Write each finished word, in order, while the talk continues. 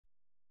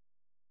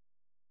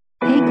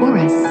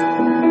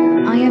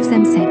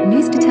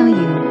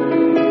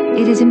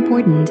is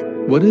important.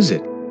 What is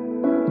it?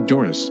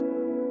 Doris.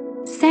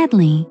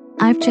 Sadly,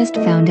 I've just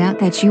found out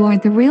that you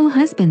aren't the real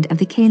husband of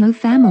the Kalo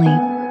family.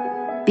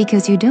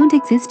 Because you don't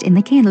exist in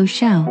the Kalo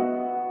show.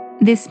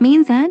 This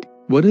means that...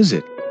 What is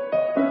it?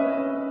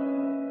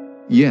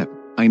 Yep,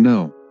 I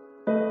know.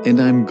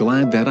 And I'm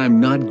glad that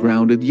I'm not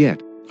grounded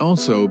yet.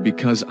 Also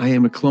because I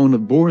am a clone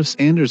of Boris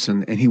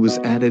Anderson and he was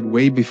added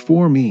way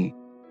before me.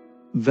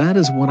 That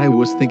is what I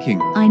was thinking.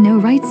 I know,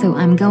 right? So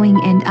I'm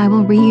going and I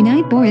will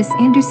reunite Boris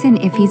Anderson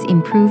if he's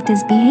improved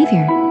his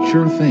behavior.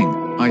 Sure thing,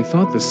 I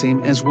thought the same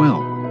as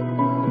well.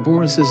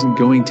 Boris isn't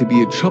going to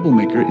be a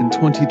troublemaker in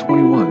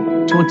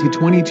 2021,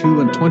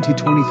 2022 and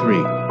 2023.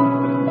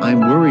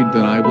 I'm worried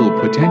that I will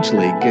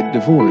potentially get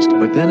divorced,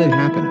 but then it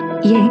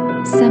happened.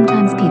 Yeah,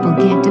 sometimes people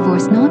get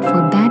divorced not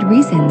for bad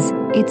reasons,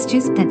 it's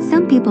just that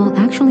some people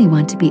actually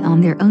want to be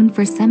on their own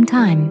for some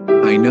time.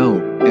 I know,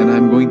 and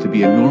I'm going to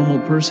be a normal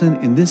person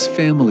in this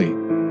family.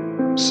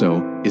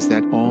 So, is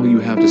that all you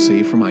have to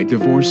say for my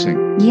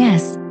divorcing?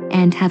 Yes,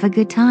 and have a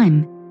good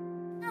time.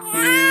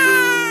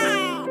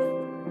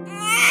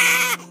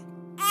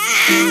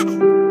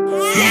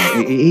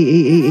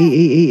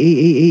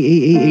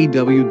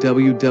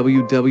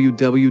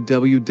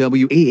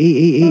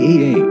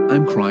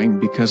 I'm crying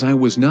because I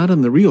was not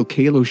on the real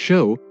Kalo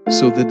show,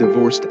 so the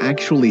divorce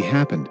actually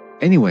happened.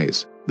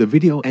 Anyways, the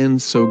video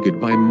ends, so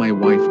goodbye my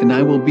wife, and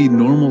I will be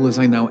normal as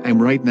I now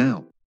am right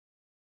now.